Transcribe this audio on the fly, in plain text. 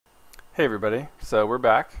Hey everybody, so we're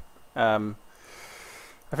back. I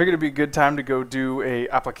figured it'd be a good time to go do a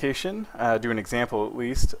application, do an example at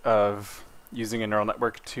least of using a neural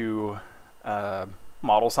network to uh,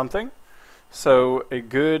 model something. So a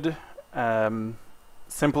good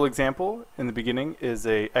simple example in the beginning is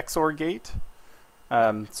a XOR gate.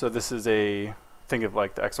 So this is think of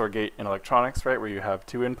like the XOR gate in electronics, right, where you have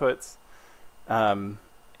two inputs, and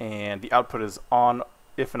the output is on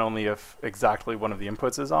if and only if exactly one of the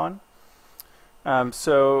inputs is on.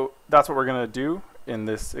 So that's what we're going to do in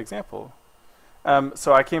this example.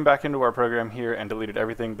 So I came back into our program here and deleted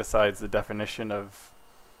everything besides the definition of,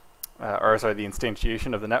 the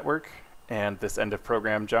instantiation of the network and this end of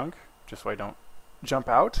program junk, just so I don't jump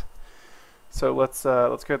out. So let's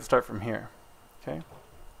go ahead and start from here. Okay.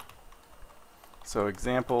 So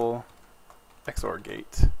example XOR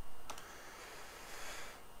gate.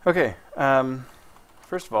 Okay.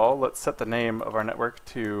 First of all, let's set the name of our network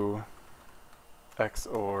to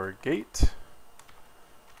XOR-Gate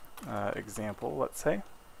example, let's say.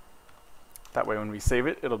 That way when we save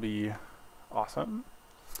it, it'll be awesome.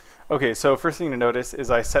 Okay, so first thing to notice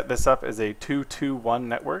is I set this up as a 2-2-1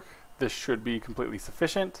 network. This should be completely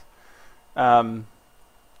sufficient. Two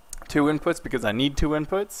inputs because I need two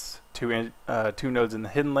inputs, two nodes in the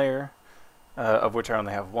hidden layer, of which I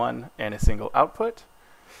only have one, and a single output.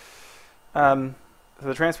 For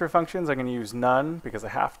the transfer functions, I'm going to use none because I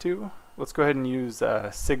have to. Let's go ahead and use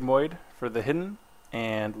sigmoid for the hidden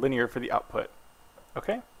and linear for the output.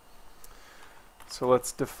 Okay? So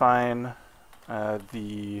let's define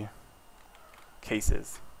the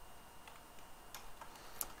cases.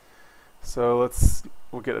 So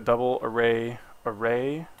we'll get a double array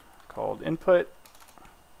called input.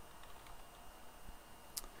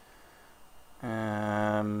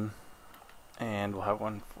 And we'll have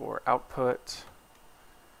one for output.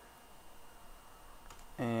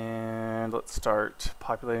 And let's start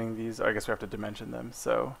populating these. I guess we have to dimension them.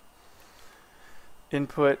 So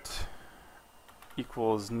input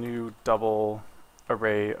equals new double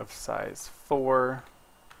array of size 4.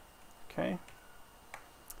 Okay.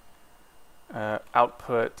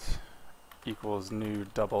 Output equals new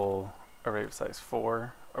double array of size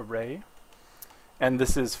 4 array. And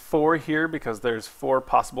this is 4 here because there's 4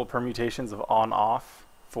 possible permutations of on-off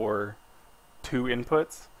for 2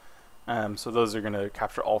 inputs. So those are going to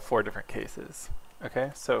capture all 4 different cases.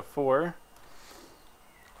 Okay, so for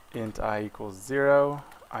int I equals 0,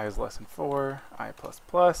 I is less than 4, I plus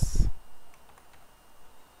plus.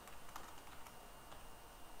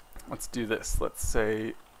 Let's do this. Let's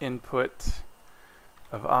say input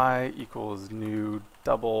of I equals new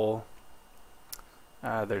double.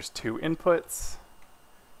 There's 2 inputs,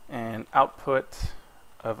 and output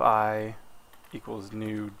of I equals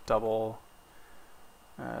new double.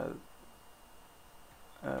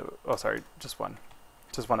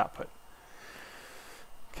 Just one output.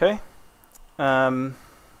 Okay.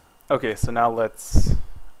 Okay, so now let's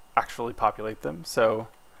actually populate them. So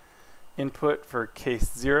input for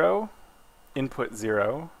case 0, input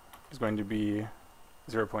 0 is going to be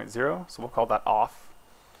 0.0, so we'll call that off.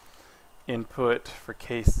 Input for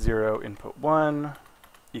case 0, input 1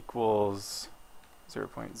 equals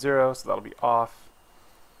 0.0, so that'll be off.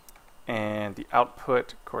 And the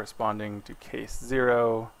output corresponding to case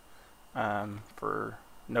 0 for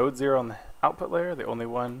node 0 on the output layer, the only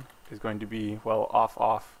one, is going to be, well, off,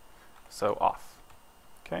 off, so off.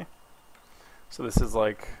 Okay? So this is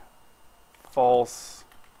like false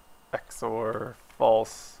XOR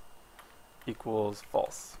false equals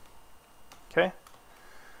false. Okay?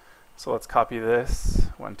 So let's copy this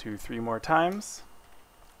 1, 2, 3 more times.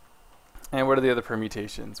 And what are the other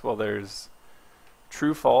permutations? Well, there's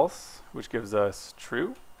true false, which gives us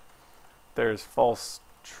true. There's false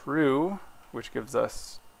true, which gives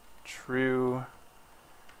us true.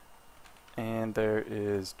 And there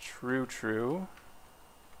is true true,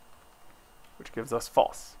 which gives us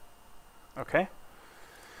false. Okay?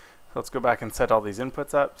 So let's go back and set all these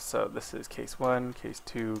inputs up. So this is case 1, case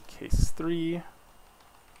 2, case 3.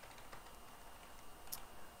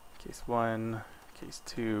 Case 1, case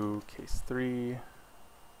 2, case 3.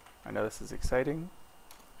 I know this is exciting.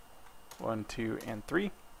 1, 2, and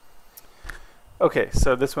 3. Okay,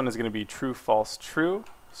 so this one is going to be true, false, true.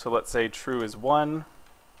 So let's say true is 1,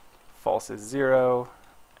 false is 0,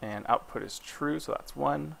 and output is true, so that's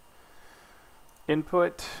 1.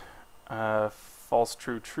 Input, false,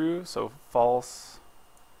 true, true, so false,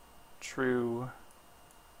 true,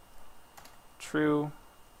 true.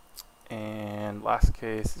 And last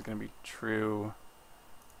case is going to be true,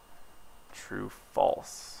 true,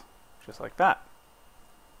 false, just like that.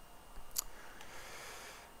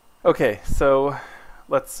 Okay, so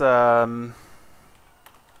let's train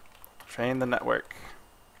the network.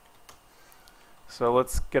 So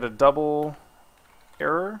let's get a double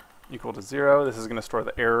error equal to 0. This is going to store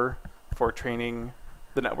the error for training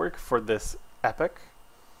the network for this epoch.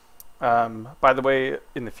 By the way,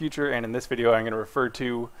 in the future and in this video, I'm going to refer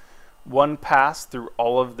to one pass through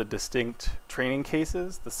all of the distinct training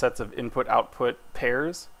cases, the sets of input-output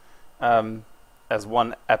pairs, as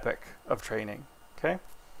one epoch of training. Okay?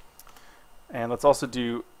 And let's also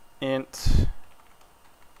do int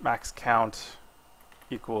max count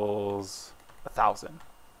equals 1,000.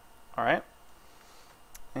 All right?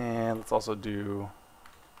 And let's also do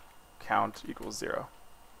count equals 0.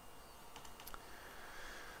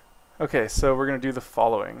 Okay, so we're going to do the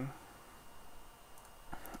following.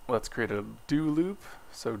 Let's create a do loop.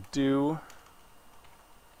 So do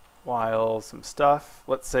while some stuff.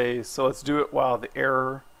 Let's say, so let's do it while the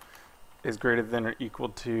error is greater than or equal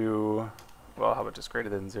to, well, how about just greater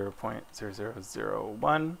than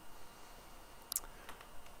 0.0001.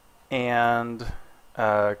 And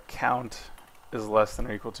count is less than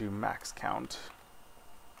or equal to max count.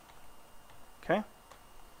 Okay?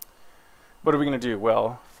 What are we going to do?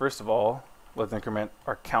 Well, first of all, let's increment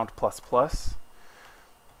our count plus plus.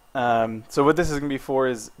 So what this is going to be for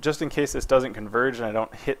is, just in case this doesn't converge and I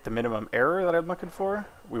don't hit the minimum error that I'm looking for,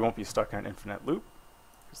 we won't be stuck in an infinite loop,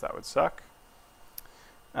 because that would suck.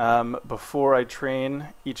 Before I train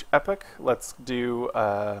each epoch, let's do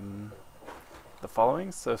the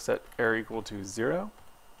following. So set error equal to 0.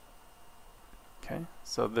 Okay,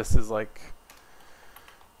 so this is like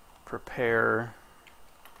prepare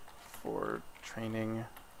for training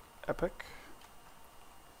epoch.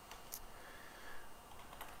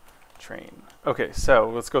 Train. Okay, so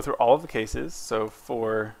let's go through all of the cases. So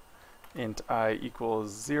for int I equals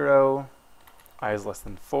 0, I is less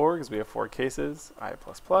than 4 because we have 4 cases, I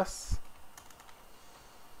plus plus.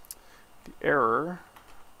 The error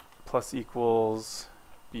plus equals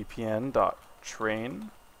bpn dot train.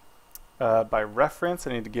 By reference,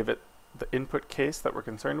 I need to give it the input case that we're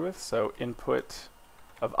concerned with. So input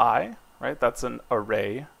of I, right? That's an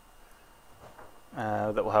array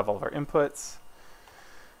that will have all of our inputs.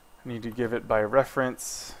 I need to give it by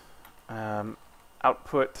reference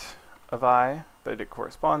output of I that it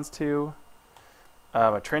corresponds to.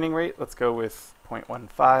 A training rate, let's go with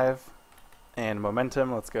 0.15. And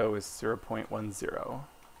momentum, let's go with 0.10.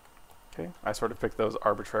 Okay, I sort of picked those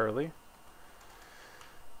arbitrarily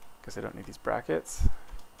because I don't need these brackets.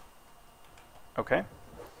 Okay.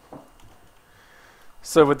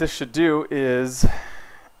 So what this should do is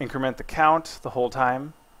increment the count the whole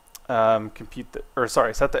time, set the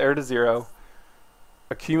error to 0,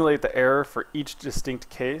 accumulate the error for each distinct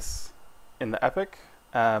case in the epoch,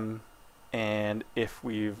 and if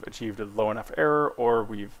we've achieved a low enough error or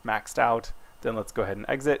we've maxed out, then let's go ahead and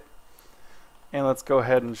exit. And let's go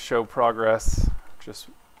ahead and show progress just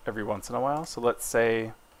every once in a while. So let's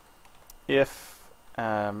say if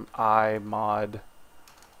I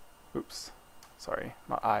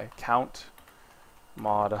count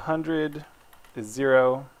mod 100 is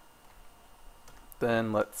 0,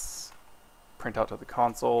 then let's print out to the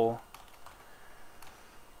console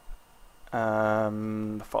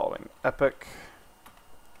the following epoch,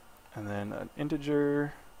 and then an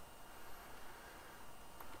integer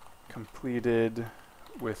completed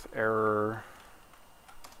with error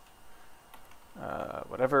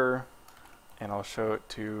whatever, and I'll show it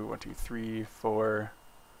to 1, 2, 3, 4.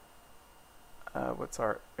 What's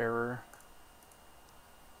our error?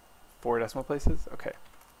 4 decimal places? Okay.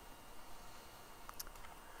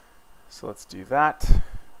 So let's do that.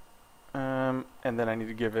 And then I need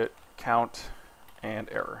to give it count and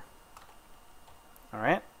error.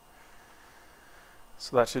 Alright.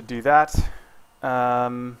 So that should do that.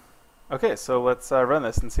 Okay, so let's run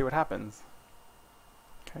this and see what happens.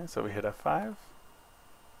 Okay, so we hit F5. And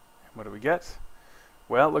what do we get?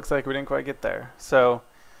 Well, it looks like we didn't quite get there. So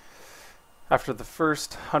after the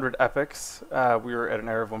first 100 epochs, we were at an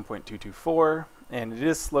error of 1.224, and it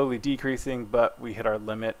is slowly decreasing, but we hit our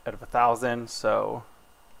limit at 1,000, so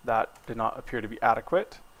that did not appear to be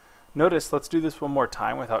adequate. Notice, let's do this one more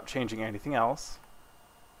time without changing anything else.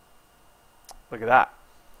 Look at that.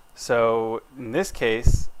 So in this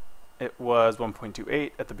case, it was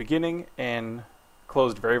 1.28 at the beginning and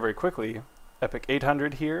closed very, very quickly. Epoch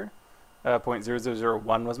 800 here.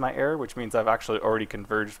 0.0001 was my error, which means I've actually already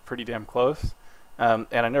converged pretty damn close. And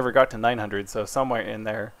I never got to 900, so somewhere in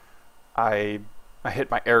there I hit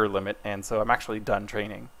my error limit, and so I'm actually done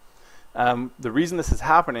training. The reason this is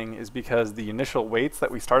happening is because the initial weights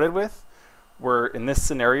that we started with were, in this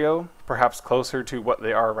scenario, perhaps closer to what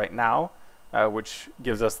they are right now, which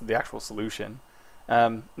gives us the actual solution.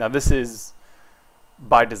 Now this is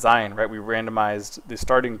by design, right? We randomized the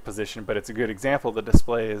starting position, but it's a good example that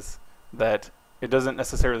displays that it doesn't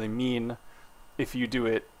necessarily mean if you do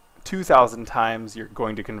it 2,000 times you're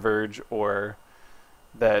going to converge, or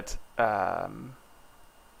that I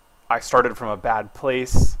started from a bad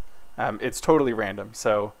place. It's totally random,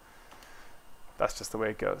 so that's just the way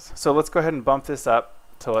it goes. So let's go ahead and bump this up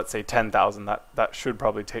to, let's say, 10,000. That should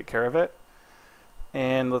probably take care of it.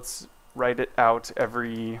 And let's write it out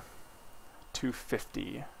every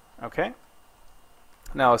 250. Okay.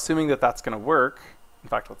 Now, assuming that that's going to work, in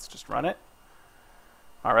fact, let's just run it.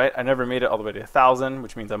 All right, I never made it all the way to 1,000,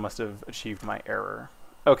 which means I must have achieved my error.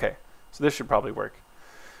 Okay, so this should probably work.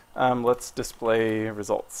 Let's display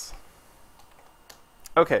results.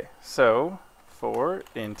 Okay, so for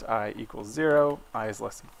int I equals 0, I is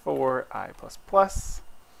less than 4, I plus plus.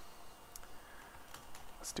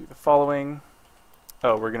 Let's do the following.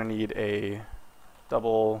 Oh, we're going to need a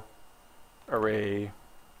double array,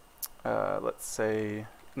 let's say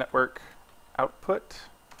network output.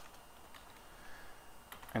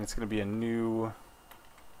 And it's going to be a new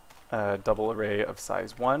double array of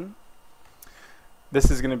size 1. This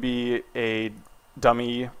is going to be a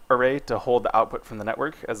dummy array to hold the output from the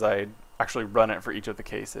network as I actually run it for each of the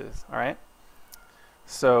cases. All right.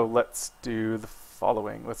 So let's do the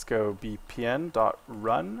following. Let's go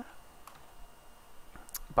bpn.run.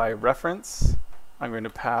 By reference, I'm going to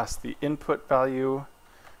pass the input value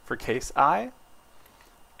for case I,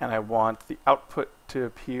 and I want the output to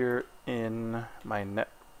appear in my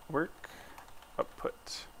network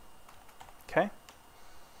output. Okay.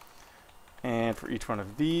 And for each one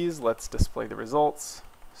of these, let's display the results.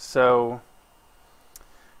 So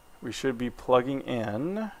we should be plugging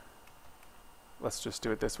in, let's just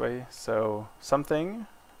do it this way. So something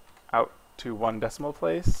out to 1 decimal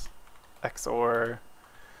place, XOR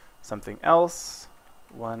something else,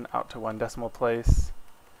 1 out to 1 decimal place,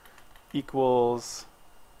 equals,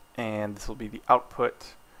 and this will be the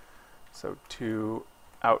output. So 2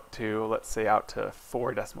 out to, let's say, out to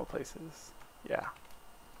 4 decimal places. Yeah.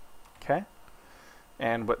 Okay.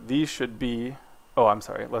 And what these should be, oh, I'm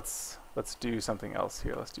sorry, let's do something else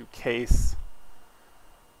here. Let's do case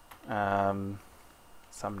some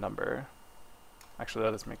number. Actually,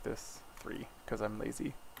 let us make this 3 because I'm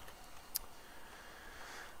lazy.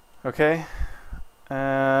 Okay.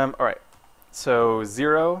 All right. So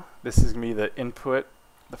 0, this is going to be the input,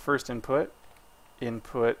 the first input.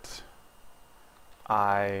 Input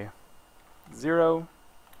I 0.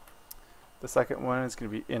 The second one is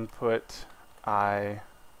going to be input I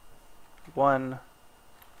 1.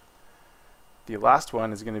 The last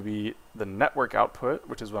one is going to be the network output,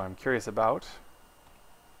 which is what I'm curious about.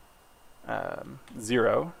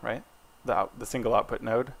 0, right? The single output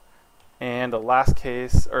node. And the last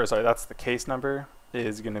case, or sorry, that's the case number,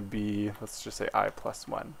 is going to be, let's just say I plus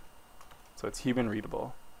 1. So it's human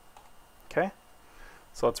readable. Okay.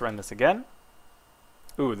 So let's run this again.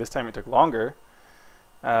 Ooh, this time it took longer.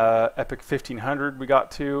 Epic 1500 we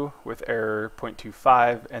got to with error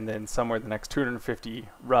 0.25, and then somewhere the next 250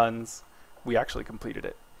 runs, we actually completed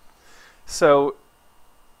it. So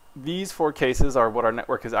these 4 cases are what our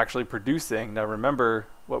network is actually producing. Now remember,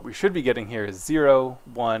 what we should be getting here is 0,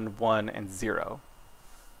 1, 1, and 0.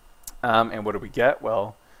 And what do we get?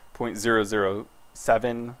 Well, 0.007,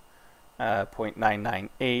 0.998,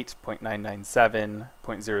 0.997,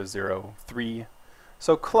 0.003.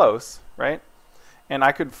 So close, right? And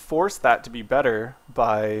I could force that to be better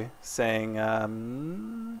by saying,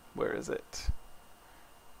 where is it?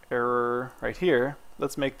 Error right here.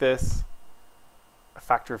 Let's make this a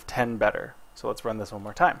factor of 10 better. So let's run this one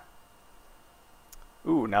more time.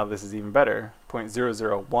 Ooh, now this is even better.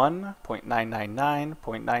 0.001, 0.999,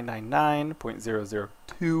 0.999,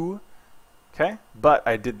 0.002. Okay, but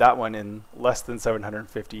I did that one in less than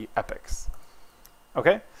 750 epochs.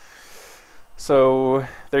 Okay, so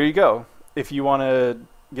there you go. If you want to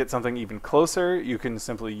get something even closer, you can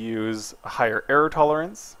simply use a higher error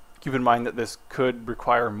tolerance. Keep in mind that this could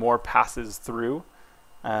require more passes through,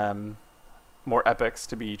 more epochs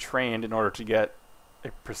to be trained in order to get a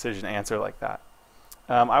precision answer like that.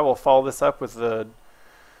 I will follow this up with the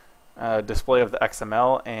display of the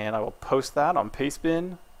XML, and I will post that on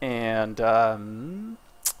Pastebin, and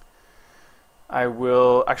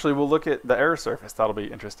we'll look at the error surface. That'll be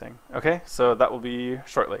interesting. Okay, so that will be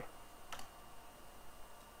shortly.